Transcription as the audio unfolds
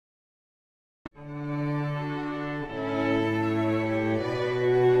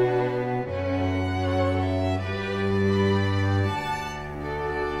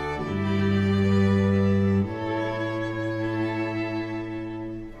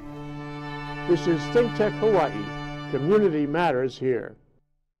This is ThinkTech Hawaii. Community matters here.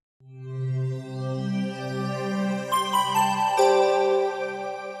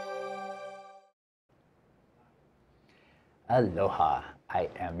 Aloha, I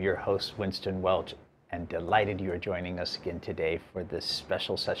am your host, Winston Welch, and delighted you are joining us again today for this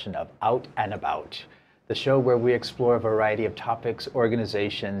special session of Out and About, the show where we explore a variety of topics,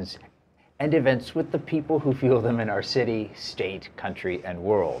 organizations, and events with the people who fuel them in our city, state, country, and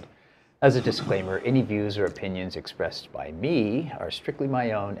world. As a disclaimer, any views or opinions expressed by me are strictly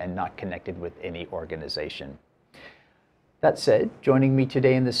my own and not connected with any organization. That said, joining me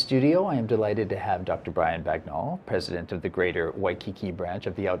today in the studio, I am delighted to have Dr. Brian Bagnall, president of the Greater Waikiki branch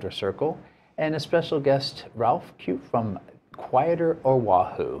of the Outdoor Circle, and a special guest, Ralph Q from Quieter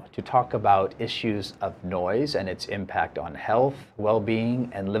Oahu, to talk about issues of noise and its impact on health, well-being,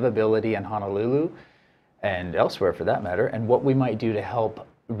 and livability in Honolulu, and elsewhere for that matter, and what we might do to help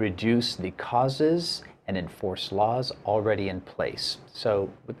reduce the causes and enforce laws already in place. So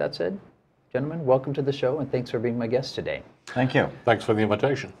with that said, gentlemen, welcome to the show, and thanks for being my guest today. Thank you. Thanks for the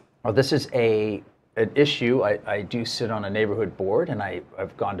invitation. Well, this is an issue. I do sit on a neighborhood board, and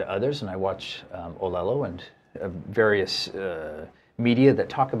I've gone to others, and I watch Olelo and various media that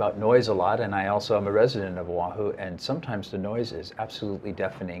talk about noise a lot, and I also am a resident of Oahu, and sometimes the noise is absolutely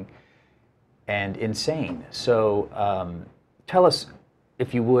deafening and insane. So tell us,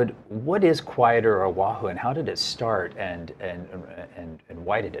 if you would, what is Quieter Oahu, and how did it start, and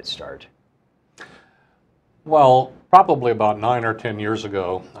why did it start? Well, probably about 9 or 10 years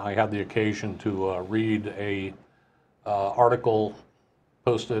ago, I had the occasion to read a article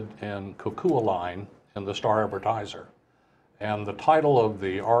posted in Kokua Line in the Star Advertiser. And the title of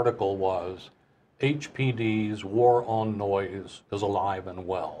the article was, HPD's War on Noise is Alive and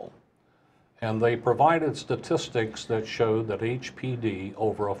Well. And they provided statistics that showed that HPD,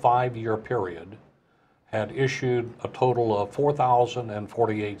 over a 5-year period, had issued a total of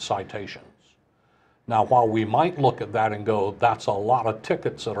 4,048 citations. Now, while we might look at that and go, that's a lot of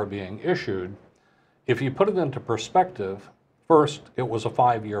tickets that are being issued, if you put it into perspective, first, it was a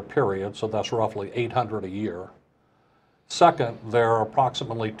 5-year period, so that's roughly 800 a year. Second, there are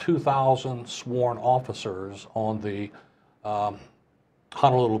approximately 2,000 sworn officers on the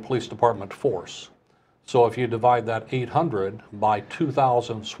Honolulu Police Department force. So if you divide that 800 by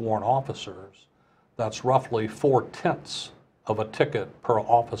 2,000 sworn officers, that's roughly 4/10 of a ticket per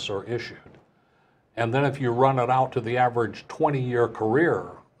officer issued. And then if you run it out to the average 20-year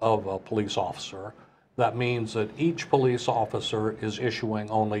career of a police officer, that means that each police officer is issuing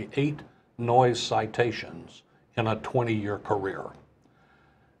only 8 noise citations in a 20-year career.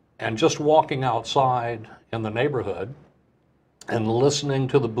 And just walking outside in the neighborhood and listening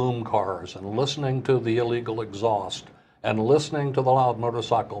to the boom cars and listening to the illegal exhaust and listening to the loud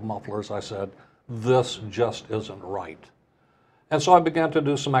motorcycle mufflers, I said, this just isn't right. And so I began to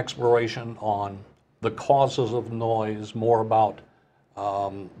do some exploration on the causes of noise, more about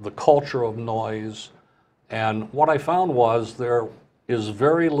the culture of noise. And what I found was there is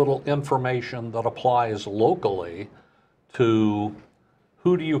very little information that applies locally to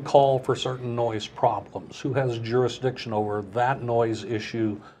who do you call for certain noise problems, who has jurisdiction over that noise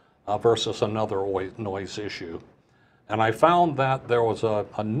issue versus another noise issue. And I found that there was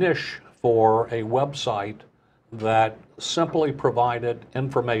a niche for a website that simply provided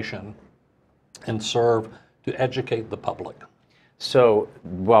information and serve to educate the public. So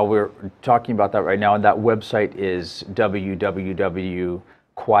while we're talking about that right now, and that website is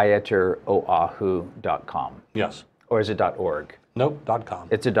www.quieteroahu.com. Yes. Or is it .org? Nope, .com.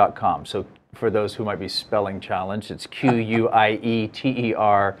 It's a .com. So for those who might be spelling challenged, it's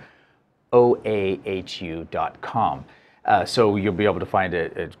QUIETEROAHU.com. So you'll be able to find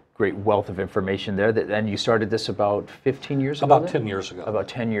a great wealth of information there. And you started this about 15 years ago? About 10 years ago. About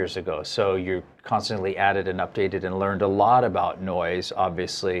 10 years ago. So you constantly added and updated and learned a lot about noise,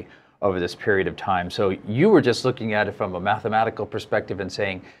 obviously, over this period of time. So you were just looking at it from a mathematical perspective and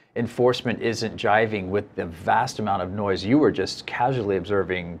saying enforcement isn't jiving with the vast amount of noise you were just casually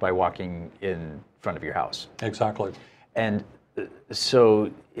observing by walking in front of your house. Exactly. And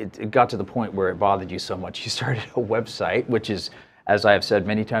so it got to the point where it bothered you so much, you started a website, which is, as I have said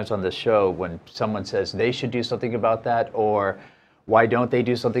many times on this show, when someone says they should do something about that, or why don't they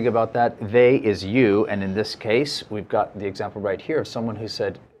do something about that, they is you. And in this case, we've got the example right here of someone who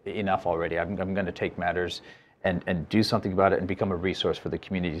said, enough already, I'm going to take matters and do something about it and become a resource for the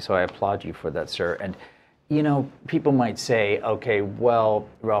community. So I applaud you for that, sir. And, you know, people might say, okay, well,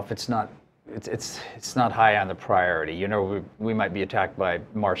 Ralph, it's not high on the priority. You know, we might be attacked by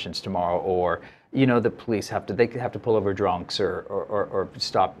Martians tomorrow, or the police have to pull over drunks or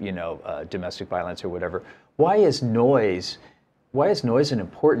stop, domestic violence or whatever. Why is noise an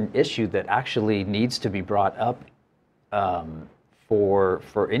important issue that actually needs to be brought up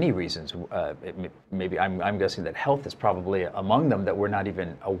for any reasons? Maybe I'm guessing that health is probably among them, that we're not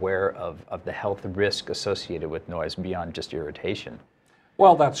even aware of the health risk associated with noise beyond just irritation.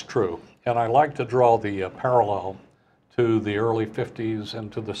 Well, that's true. And I like to draw the parallel to the early 50s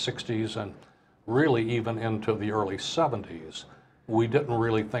into the 60s and really even into the early 70s. We didn't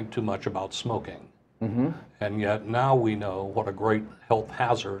really think too much about smoking. Mm-hmm. And yet now we know what a great health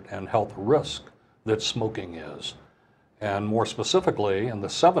hazard and health risk that smoking is. And more specifically, in the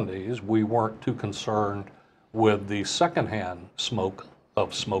 70s, we weren't too concerned with the secondhand smoke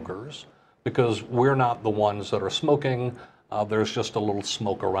of smokers because we're not the ones that are smoking. There's just a little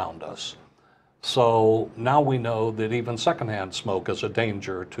smoke around us. So now we know that even secondhand smoke is a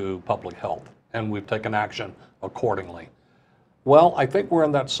danger to public health, and we've taken action accordingly. Well, I think we're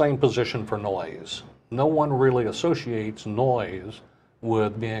in that same position for noise. No one really associates noise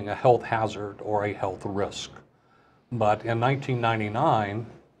with being a health hazard or a health risk. But in 1999,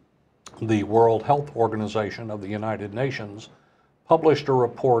 the World Health Organization of the United Nations published a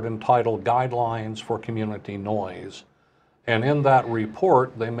report entitled Guidelines for Community Noise. And in that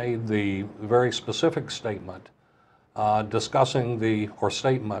report, they made the very specific statement discussing the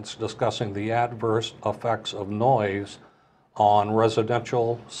adverse effects of noise on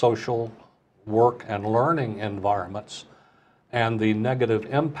residential, social, work, and learning environments and the negative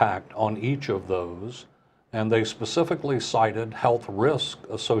impact on each of those. And they specifically cited health risk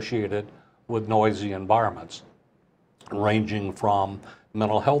associated with noisy environments, ranging from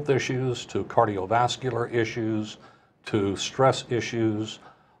mental health issues to cardiovascular issues to stress issues,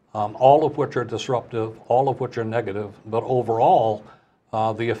 all of which are disruptive, all of which are negative, but overall,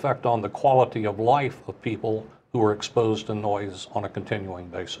 the effect on the quality of life of people who are exposed to noise on a continuing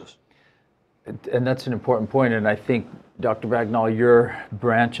basis. And that's an important point, and I think, Dr. Bagnall, your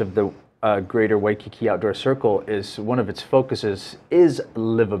branch of the Greater Waikiki Outdoor Circle is one of its focuses is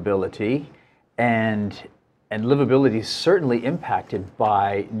livability, and livability is certainly impacted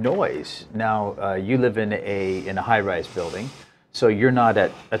by noise. Now, you live in a high-rise building, so you're not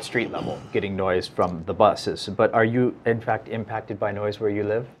at street level getting noise from the buses, but are you in fact impacted by noise where you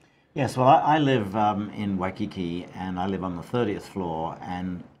live? Yes, well, I live in Waikiki, and I live on the 30th floor,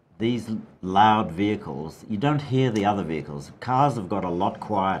 and these loud vehicles, you don't hear the other vehicles. Cars have got a lot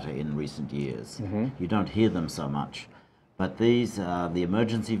quieter in recent years. Mm-hmm. You don't hear them so much. But these, the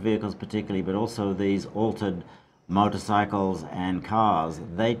emergency vehicles particularly, but also these altered motorcycles and cars,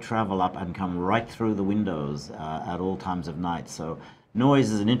 they travel up and come right through the windows at all times of night. So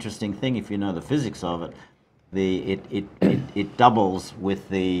noise is an interesting thing if you know the physics of it. It doubles with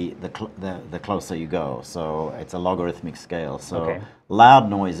the closer you go, so it's a logarithmic scale. So okay. Loud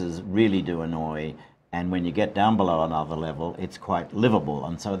noises really do annoy, and when you get down below another level, it's quite livable.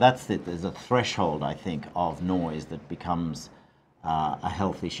 And so that's it. There's a threshold, I think, of noise that becomes a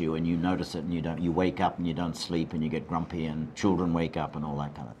health issue, and you notice it, and you wake up and you don't sleep, and you get grumpy, and children wake up, and all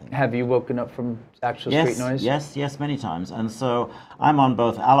that kind of thing. Have you woken up from actual street noise? Yes, many times. And so I'm on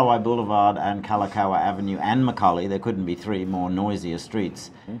both Alawai Boulevard and Kalakaua Avenue and Macaulay. There couldn't be three more noisier streets.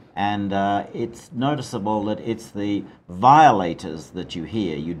 Mm-hmm. And it's noticeable that it's the violators that you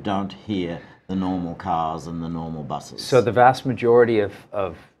hear. You don't hear the normal cars and the normal buses. So the vast majority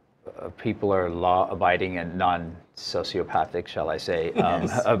of people are law-abiding and non-sociopathic, shall I say.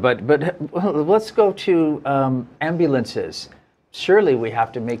 Yes. But let's go to ambulances. Surely we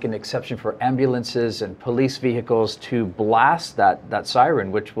have to make an exception for ambulances and police vehicles to blast that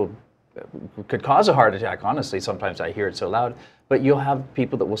siren, which could cause a heart attack. Honestly, sometimes I hear it so loud. But you'll have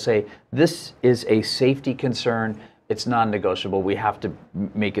people that will say, this is a safety concern. It's non-negotiable. We have to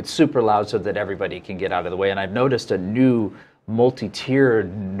make it super loud so that everybody can get out of the way. And I've noticed a new multi-tier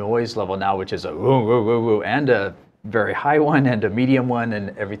noise level now, which is a woo, woo, woo, woo, and a very high one and a medium one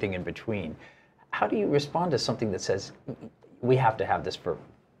and everything in between. How do you respond to something that says we have to have this for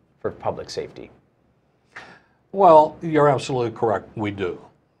public safety? Well, you're absolutely correct. We do.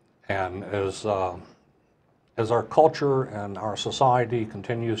 And as our culture and our society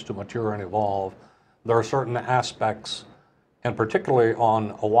continues to mature and evolve, there are certain aspects, and particularly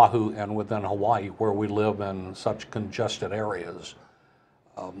on Oahu and within Hawaii, where we live in such congested areas,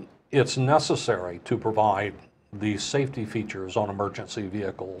 it's necessary to provide these safety features on emergency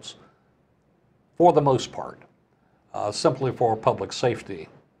vehicles for the most part, simply for public safety.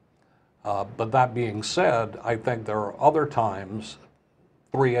 But that being said, I think there are other times,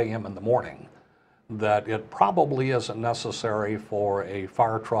 3 a.m. in the morning, that it probably isn't necessary for a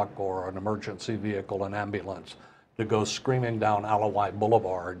fire truck or an emergency vehicle, an ambulance, to go screaming down Alawite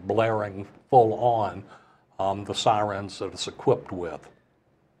Boulevard, blaring full on the sirens that it's equipped with.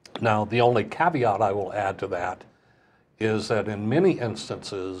 Now, the only caveat I will add to that is that in many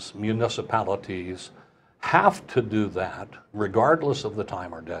instances, municipalities have to do that, regardless of the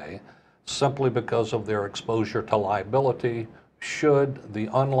time or day, simply because of their exposure to liability should the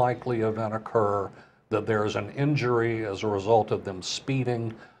unlikely event occur that there is an injury as a result of them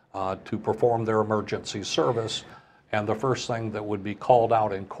speeding to perform their emergency service. And the first thing that would be called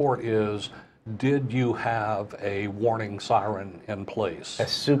out in court is, did you have a warning siren in place? A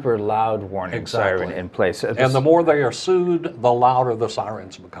super loud warning siren in place. And the more they are sued, the louder the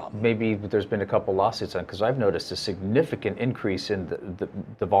sirens become. Maybe there's been a couple lawsuits on, because I've noticed a significant increase in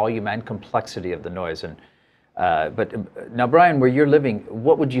the volume and complexity of the noise. And but now, Brian, where you're living,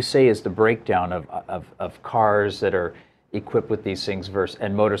 what would you say is the breakdown of cars that are equipped with these things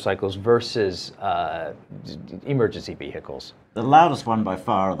and motorcycles versus emergency vehicles? The loudest one by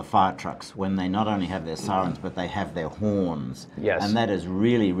far are the fire trucks, when they not only have their sirens, but they have their horns. Yes. And that is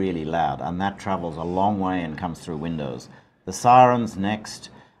really, really loud, and that travels a long way and comes through windows. The sirens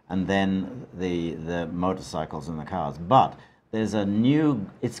next, and then the motorcycles and the cars. But there's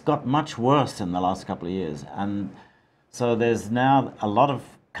it's got much worse in the last couple of years. And so there's now a lot of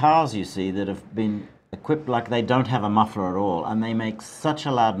cars you see that have been equipped like they don't have a muffler at all, and they make such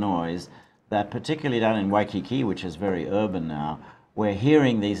a loud noise that, particularly down in Waikiki, which is very urban now, we're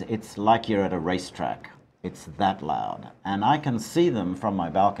hearing these, it's like you're at a racetrack. It's that loud. And I can see them from my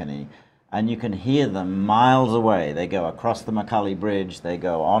balcony, and you can hear them miles away. They go across the Macaulay Bridge, they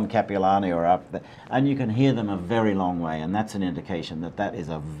go on Kapilani or up there, and you can hear them a very long way, and that's an indication that that is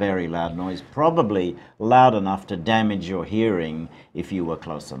a very loud noise, probably loud enough to damage your hearing if you were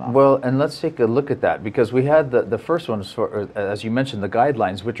close enough. Well, and let's take a look at that, because we had the first one, as you mentioned, the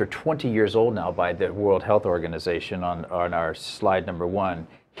guidelines, which are 20 years old now by the World Health Organization on our slide number 1,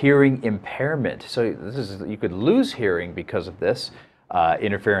 hearing impairment. So this is, you could lose hearing because of this.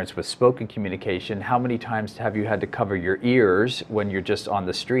 Interference with spoken communication. How many times have you had to cover your ears when you're just on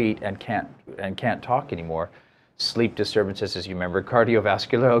the street and can't talk anymore? Sleep disturbances, as you remember.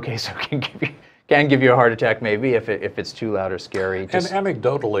 Cardiovascular. Okay, so can give you a heart attack maybe if it's too loud or scary. And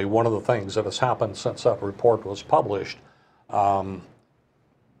anecdotally, one of the things that has happened since that report was published,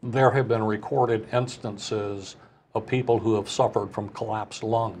 there have been recorded instances of people who have suffered from collapsed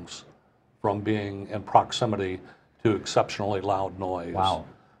lungs from being in proximity to exceptionally loud noise. Wow.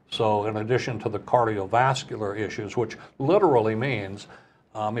 So in addition to the cardiovascular issues, which literally means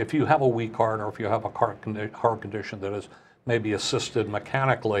if you have a weak heart or if you have a heart condition that is maybe assisted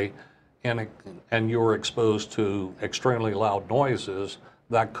mechanically and you're exposed to extremely loud noises,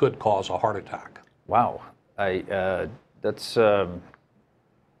 that could cause a heart attack. Wow. That's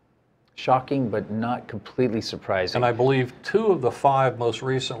shocking, but not completely surprising. And I believe 2 of the 5 most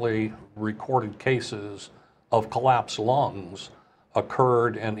recently recorded cases of collapsed lungs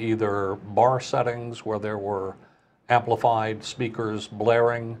occurred in either bar settings where there were amplified speakers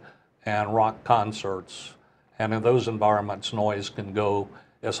blaring and rock concerts. And in those environments, noise can go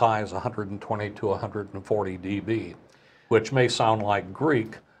as high as 120 to 140 dB, which may sound like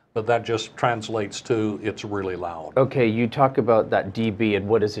Greek, but that just translates to it's really loud. Okay, you talk about that dB, and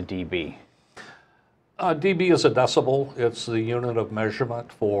what is a dB? dB is a decibel. It's the unit of measurement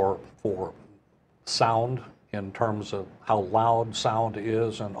for sound in terms of how loud sound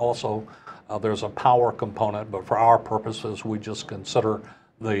is, and also there's a power component, but for our purposes we just consider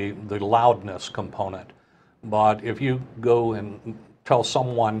the loudness component. But if you go and tell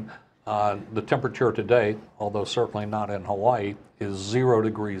someone the temperature today, although certainly not in Hawaii, is 0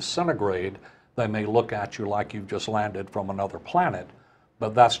 degrees centigrade, they may look at you like you've just landed from another planet,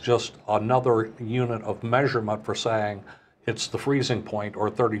 but that's just another unit of measurement for saying it's the freezing point, or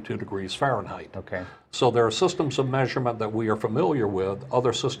 32 degrees Fahrenheit. Okay. So there are systems of measurement that we are familiar with,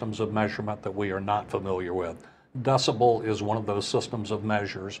 other systems of measurement that we are not familiar with. Decibel is one of those systems of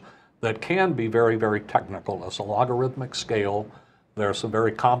measures that can be very, very technical. It's a logarithmic scale. There are some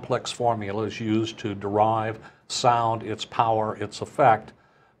very complex formulas used to derive sound, its power, its effect.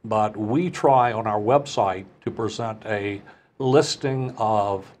 But we try on our website to present a listing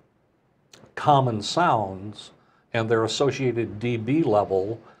of common sounds and their associated dB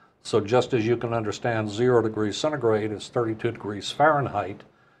level. So just as you can understand 0 degrees centigrade is 32 degrees Fahrenheit,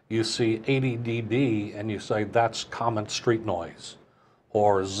 you see 80 dB and you say that's common street noise.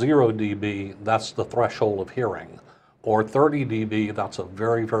 Or 0 dB, that's the threshold of hearing. Or 30 dB, that's a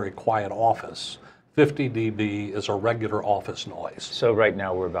very, very quiet office. 50 dB is a regular office noise. So right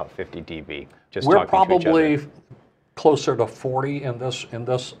now we're about 50 dB. just We're talking to each other? probably closer to 40 in this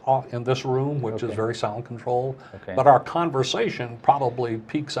room, which is very sound controlled. Okay. But our conversation probably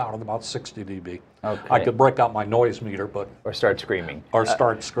peaks out at about 60 dB. Okay. I could break out my noise meter, but Or start screaming. or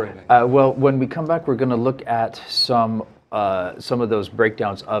start screaming. Well, when we come back, we're going to look at some of those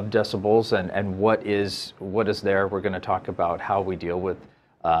breakdowns of decibels and what is there. We're going to talk about how we deal with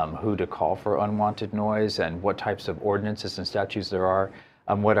who to call for unwanted noise and what types of ordinances and statutes there are,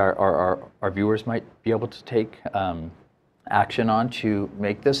 what our viewers might be able to take action on to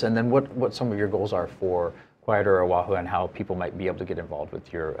make this, and then what some of your goals are for Quieter Oahu and how people might be able to get involved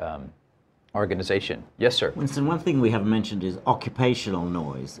with your organization. Yes, sir. Winston, one thing we haven't mentioned is occupational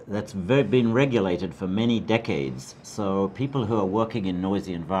noise. That's been regulated for many decades. So people who are working in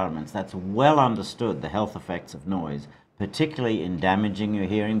noisy environments, that's well understood, the health effects of noise, particularly in damaging your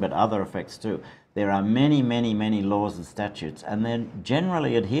hearing, but other effects too. There are many, many, many laws and statutes, and they're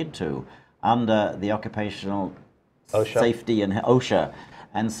generally adhered to under the occupational safety and OSHA.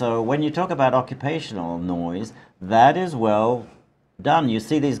 And so when you talk about occupational noise, that is well done. You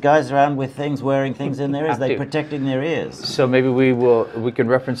see these guys around with things, wearing things in their ears, they're protecting their ears. So maybe we can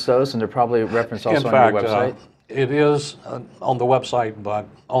reference those, and they're probably referenced also on your website. It is on the website, but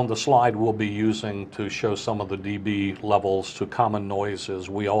on the slide we'll be using to show some of the dB levels to common noises.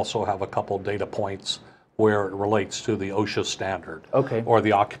 We also have a couple data points where it relates to the OSHA standard, or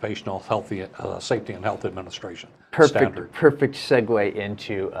the Occupational Safety and Health Administration standard. Perfect segue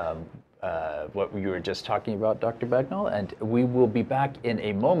into what you were just talking about, Dr. Bagnall, and we will be back in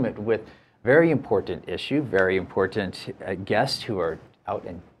a moment with very important issue, very important guests who are out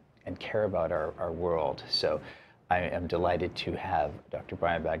and care about our world. So I am delighted to have Dr.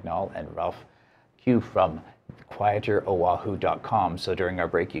 Brian Bagnall and Ralph Q from quieteroahu.com. So during our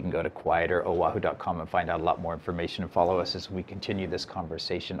break, you can go to quieteroahu.com and find out a lot more information, and follow us as we continue this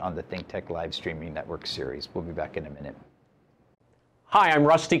conversation on the ThinkTech live streaming network series. We'll be back in a minute. Hi, I'm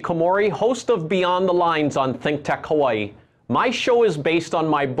Rusty Komori, host of Beyond the Lines on ThinkTech Hawaii. My show is based on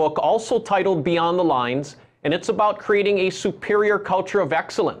my book, also titled Beyond the Lines, and it's about creating a superior culture of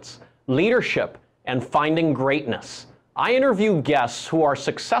excellence, leadership, and finding greatness. I interview guests who are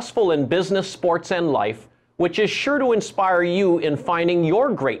successful in business, sports, and life, which is sure to inspire you in finding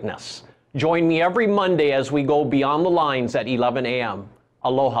your greatness. Join me every Monday as we go Beyond the Lines at 11 a.m.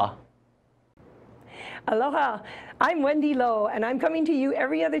 Aloha. Aloha. I'm Wendy Lowe, and I'm coming to you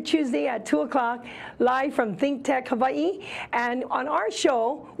every other Tuesday at 2 o'clock, live from ThinkTech Hawaii. And on our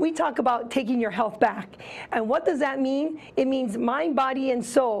show, we talk about taking your health back. And what does that mean? It means mind, body, and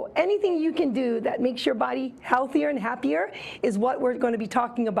soul. Anything you can do that makes your body healthier and happier is what we're going to be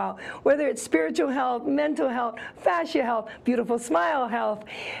talking about. Whether it's spiritual health, mental health, fascia health, beautiful smile health,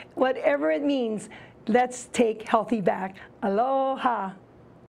 whatever it means, let's take healthy back. Aloha.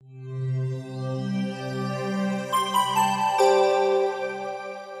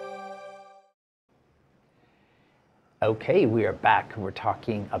 Okay, we are back. We're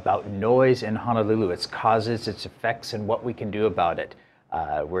talking about noise in Honolulu, its causes, its effects, and what we can do about it.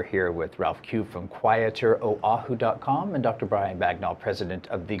 We're here with Ralph Q from quieteroahu.com and Dr. Brian Bagnall, president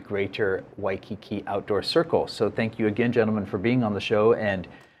of the Greater Waikiki Outdoor Circle. So thank you again, gentlemen, for being on the show and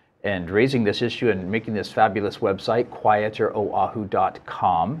raising this issue and making this fabulous website,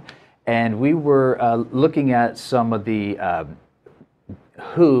 quieteroahu.com. And we were looking at some of the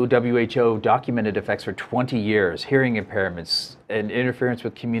WHO documented effects for 20 years, hearing impairments and interference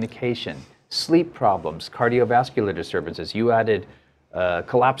with communication, sleep problems, cardiovascular disturbances. You added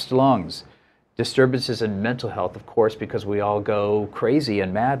collapsed lungs, disturbances in mental health, of course, because we all go crazy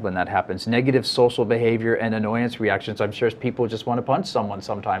and mad when that happens, negative social behavior and annoyance reactions. I'm sure people just want to punch someone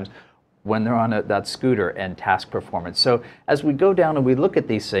sometimes when they're on that scooter, and task performance. So as we go down and we look at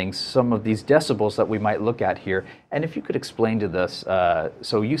these things, some of these decibels that we might look at here, and if you could explain to this,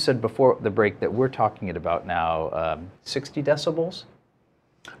 so you said before the break that we're talking about now 60 decibels?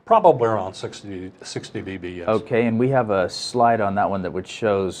 Probably around 60 dB, yes. Okay, and we have a slide on that one that which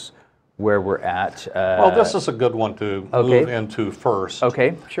shows where we're at. Well, this is a good one to move into first.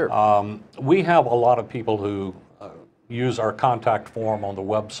 Okay, sure. We have a lot of people who use our contact form on the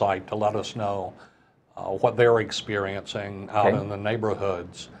website to let us know what they're experiencing out in the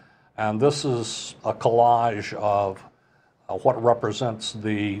neighborhoods. And this is a collage of what represents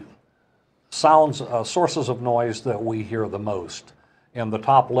the sounds, sources of noise that we hear the most. In the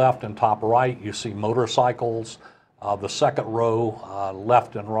top left and top right, you see motorcycles. The second row,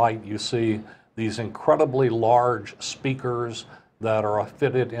 left and right, you see these incredibly large speakers that are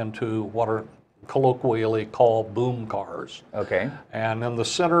fitted into what are colloquially call boom cars. Okay. And in the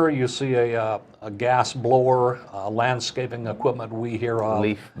center, you see a gas blower, landscaping equipment we hear of.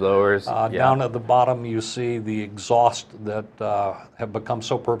 Leaf blowers. Yeah. Down at the bottom, you see the exhaust that have become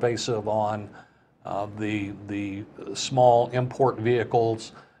so pervasive on the small import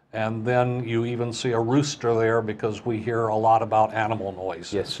vehicles. And then you even see a rooster there because we hear a lot about animal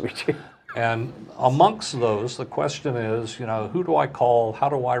noises. Yes, we do. And amongst those, the question is, you know, who do I call? How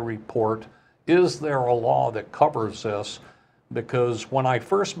do I report? Is there a law that covers this? Because when I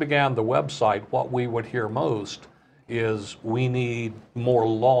first began the website, what we would hear most is we need more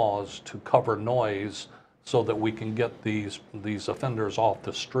laws to cover noise so that we can get these offenders off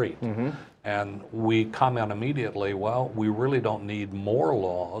the street. And we comment immediately, well, we really don't need more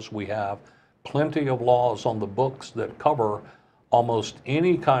laws. We have plenty of laws on the books that cover almost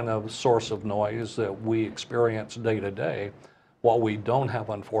any kind of source of noise that we experience day to day. What we don't have,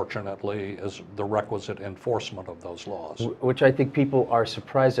 unfortunately, is the requisite enforcement of those laws. Which I think people are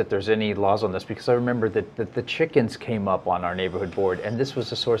surprised that there's any laws on this, because I remember that the chickens came up on our neighborhood board, and this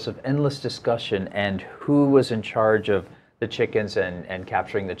was a source of endless discussion, and who was in charge of the chickens and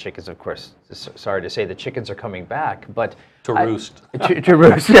capturing the chickens. Of course, sorry to say, the chickens are coming back, but To roost. to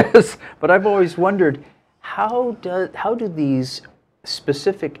roost, yes. But I've always wondered, how do these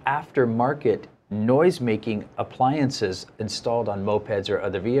specific aftermarket noise-making appliances installed on mopeds or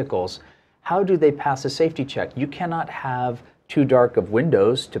other vehicles, how do they pass a safety check? You cannot have too dark of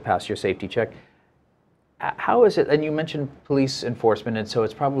windows to pass your safety check. How is it, and you mentioned police enforcement, and so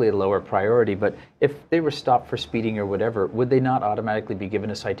it's probably a lower priority, but if they were stopped for speeding or whatever, would they not automatically be given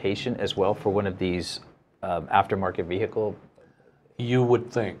a citation as well for one of these aftermarket vehicle? You would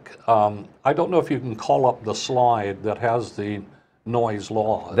think. I don't know if you can call up the slide that has the noise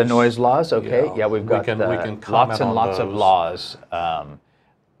laws. The noise laws, okay. Yeah, we've got we can lots comment and on lots of those. laws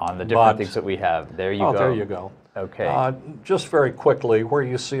on the different things that we have. There you go. There you go. Okay. Just very quickly, where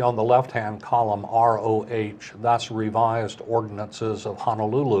you see on the left-hand column ROH, that's Revised Ordinances of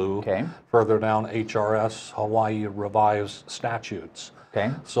Honolulu. Okay. Further down, HRS, Hawaii Revised Statutes. Okay.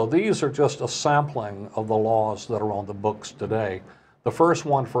 So these are just a sampling of the laws that are on the books today. The first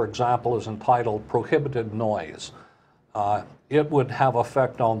one, for example, is entitled Prohibited Noise. It would have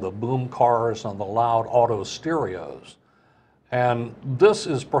effect on the boom cars and the loud auto stereos. And this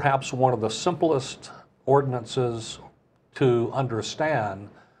is perhaps one of the simplest ordinances to understand,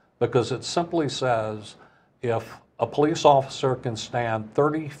 because it simply says if a police officer can stand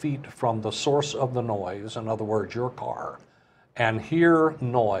 30 feet from the source of the noise, in other words, your car, and hear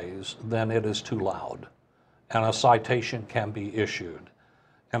noise, then it is too loud, and a citation can be issued.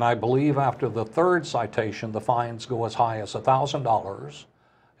 And I believe after the third citation, the fines go as high as $1,000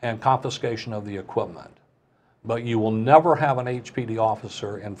 and confiscation of the equipment. But you will never have an HPD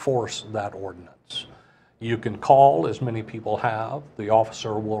officer enforce that ordinance. You can call, as many people have, the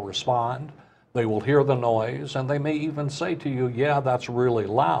officer will respond, they will hear the noise, and they may even say to you, yeah, that's really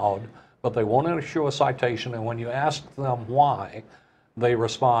loud, but they won't issue a citation, and when you ask them why, they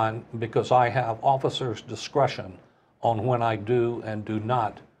respond, because I have officer's discretion on when I do and do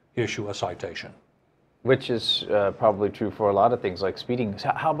not issue a citation. Which is probably true for a lot of things like speeding.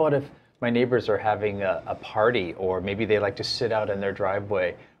 So how about if my neighbors are having a party, or maybe they like to sit out in their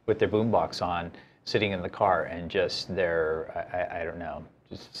driveway with their boombox on, sitting in the car, and just they're, I don't know,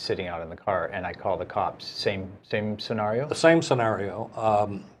 just sitting out in the car, and I call the cops. Same scenario? The same scenario.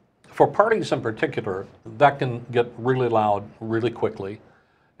 For parties in particular, that can get really loud really quickly.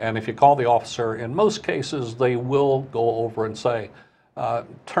 And if you call the officer, in most cases, they will go over and say,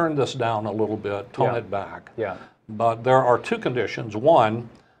 turn this down a little bit, tone it back. Yeah. But there are two conditions. One,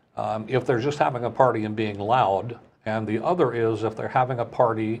 if they're just having a party and being loud, and the other is if they're having a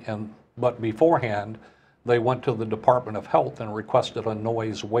party but beforehand they went to the Department of Health and requested a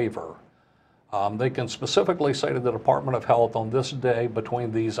noise waiver. They can specifically say to the Department of Health, on this day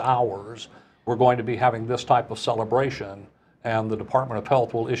between these hours, we're going to be having this type of celebration, and the Department of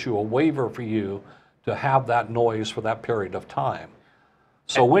Health will issue a waiver for you to have that noise for that period of time.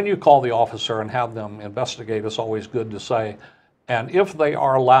 So when you call the officer and have them investigate, it's always good to say, and if they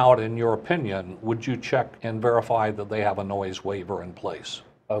are loud in your opinion, would you check and verify that they have a noise waiver in place?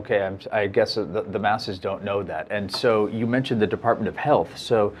 Okay, I guess the masses don't know that. And so you mentioned the Department of Health.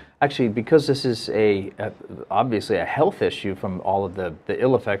 So actually, because this is obviously a health issue from all of the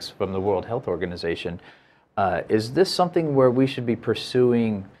ill effects from the World Health Organization, is this something where we should be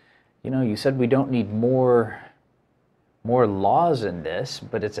pursuing, you said we don't need more laws in this,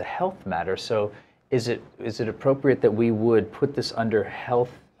 but it's a health matter. So is it appropriate that we would put this under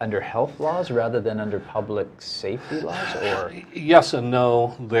health under health laws rather than under public safety laws, or? Yes and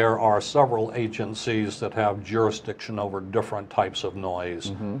no. There are several agencies that have jurisdiction over different types of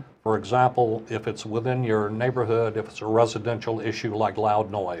noise. For example, if it's within your neighborhood, if it's a residential issue like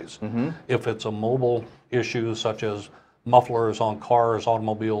loud noise, if it's a mobile issue such as mufflers on cars,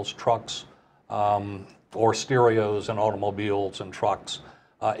 automobiles, trucks, or stereos in automobiles and trucks,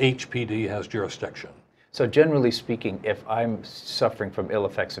 HPD has jurisdiction. So generally speaking, if I'm suffering from ill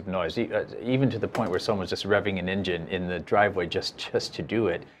effects of noise, even to the point where someone's just revving an engine in the driveway just to do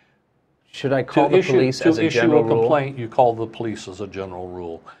it, should I call the police as a general rule? To issue a complaint, you call the police as a general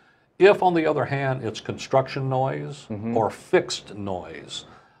rule. If, on the other hand, it's construction noise or fixed noise,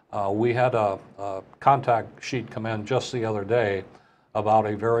 we had a contact sheet come in just the other day about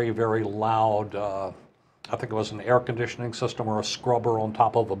a very, very loud, I think it was an air conditioning system or a scrubber on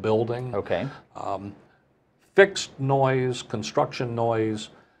top of a building. Okay. Fixed noise, construction noise,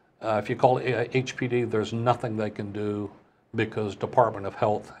 if you call it HPD, there's nothing they can do because Department of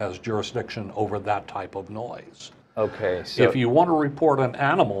Health has jurisdiction over that type of noise. Okay. So if you want to report an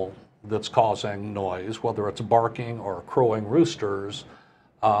animal that's causing noise, whether it's barking or crowing roosters,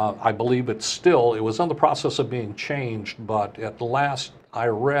 I believe it was in the process of being changed, but at the last I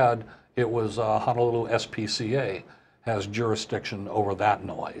read, it was Honolulu SPCA has jurisdiction over that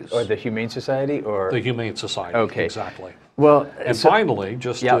noise. Or the Humane Society, or? The Humane Society, okay. Exactly. Well, and finally,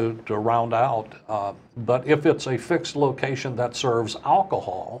 just to round out, but if it's a fixed location that serves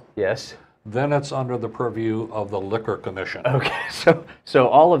alcohol, yes, then it's under the purview of the Liquor Commission. Okay, so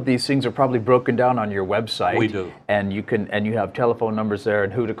all of these things are probably broken down on your website. We do. And you have telephone numbers there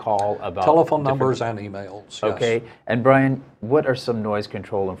and who to call about. Telephone numbers and emails, yes. Okay, and Brian, what are some noise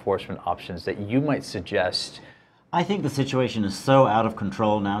control enforcement options that you might suggest? I think the situation is so out of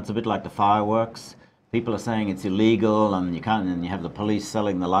control now. It's a bit like the fireworks. People are saying it's illegal and you can't, and you have the police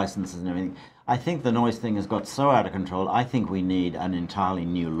selling the licenses and everything. I think the noise thing has got so out of control, I think we need an entirely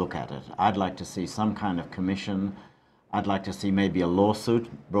new look at it. I'd like to see some kind of commission. I'd like to see maybe a lawsuit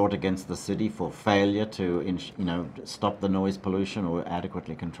brought against the city for failure to, stop the noise pollution or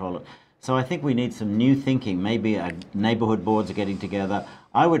adequately control it. So I think we need some new thinking. Maybe neighborhood boards are getting together.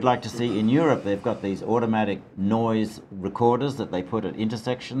 I would like to see, in Europe, they've got these automatic noise recorders that they put at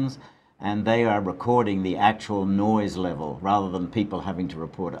intersections, and they are recording the actual noise level rather than people having to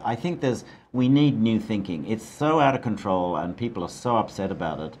report it. I think we need new thinking. It's so out of control and people are so upset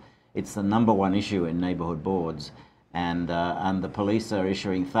about it. It's the #1 issue in neighborhood boards. And the police are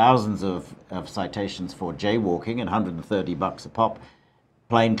issuing thousands of citations for jaywalking at $130 a pop.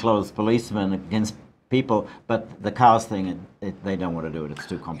 Plainclothes policemen against people, but the cars thing, they don't want to do it. It's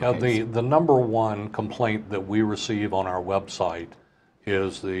too complicated. Yeah, the #1 complaint that we receive on our website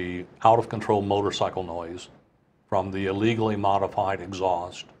is the out-of-control motorcycle noise from the illegally modified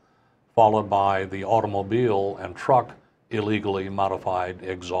exhaust, followed by the automobile and truck illegally modified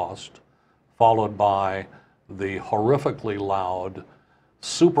exhaust, followed by the horrifically loud,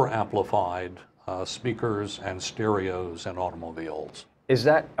 super amplified speakers and stereos in automobiles. Is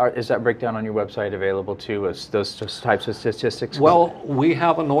that breakdown on your website available too, as those types of statistics? Well, we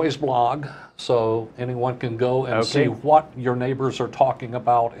have a noise blog, so anyone can go and see what your neighbors are talking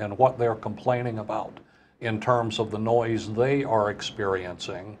about and what they're complaining about in terms of the noise they are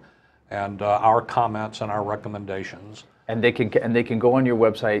experiencing, and our comments and our recommendations. And they can go on your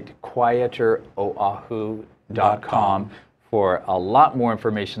website, quieteroahu.com, for a lot more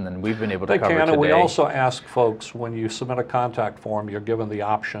information than we've been able to cover today. They can, and we also ask folks, when you submit a contact form, you're given the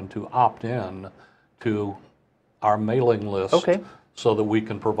option to opt in to our mailing list so that we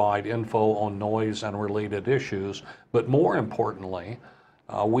can provide info on noise and related issues. But more importantly,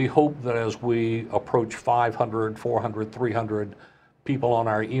 we hope that as we approach 500, 400, 300 people on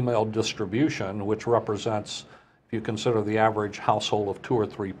our email distribution, which represents, if you consider the average household of 2 or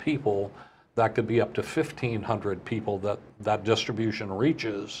 3 people, that could be up to 1,500 people that distribution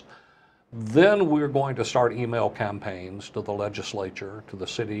reaches. Then we're going to start email campaigns to the legislature, to the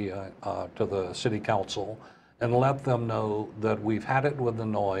city council, and let them know that we've had it with the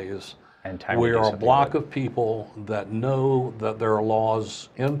noise. And we are a block of people that know that there are laws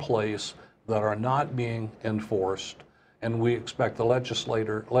in place that are not being enforced, and we expect the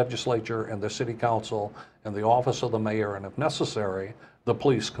legislature and the city council and the office of the mayor, and if necessary, the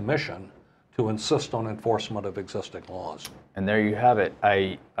police commission, to insist on enforcement of existing laws. And there you have it.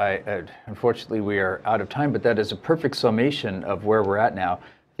 Unfortunately, we are out of time, but that is a perfect summation of where we're at now. I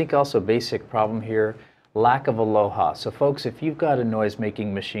think also a basic problem here, lack of aloha. So folks, if you've got a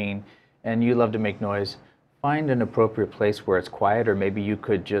noise-making machine and you love to make noise, find an appropriate place where it's quiet, or maybe you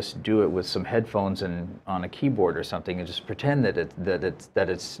could just do it with some headphones and on a keyboard or something, and just pretend that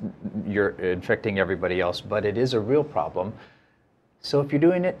you're infecting everybody else. But it is a real problem. So if you're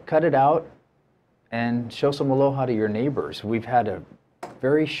doing it, cut it out and show some aloha to your neighbors. We've had a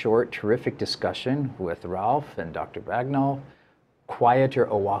very short, terrific discussion with Ralph and Dr. Bagnall.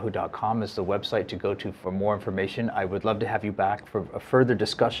 QuieterOahu.com is the website to go to for more information. I would love to have you back for a further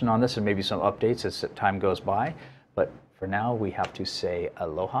discussion on this and maybe some updates as time goes by. But for now, we have to say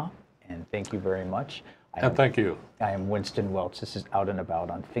aloha and thank you very much. Thank you. I am Winston Welch. This is Out and About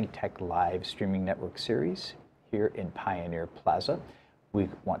on ThinkTech Live Streaming Network Series here in Pioneer Plaza. We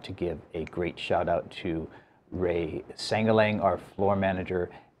want to give a great shout out to Ray Sangalang, our floor manager,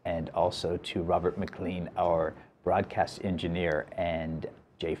 and also to Robert McLean, our broadcast engineer, and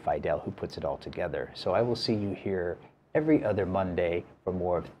Jay Fidel, who puts it all together. So I will see you here every other Monday for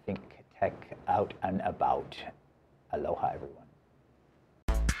more of ThinkTech Out and About. Aloha, everyone.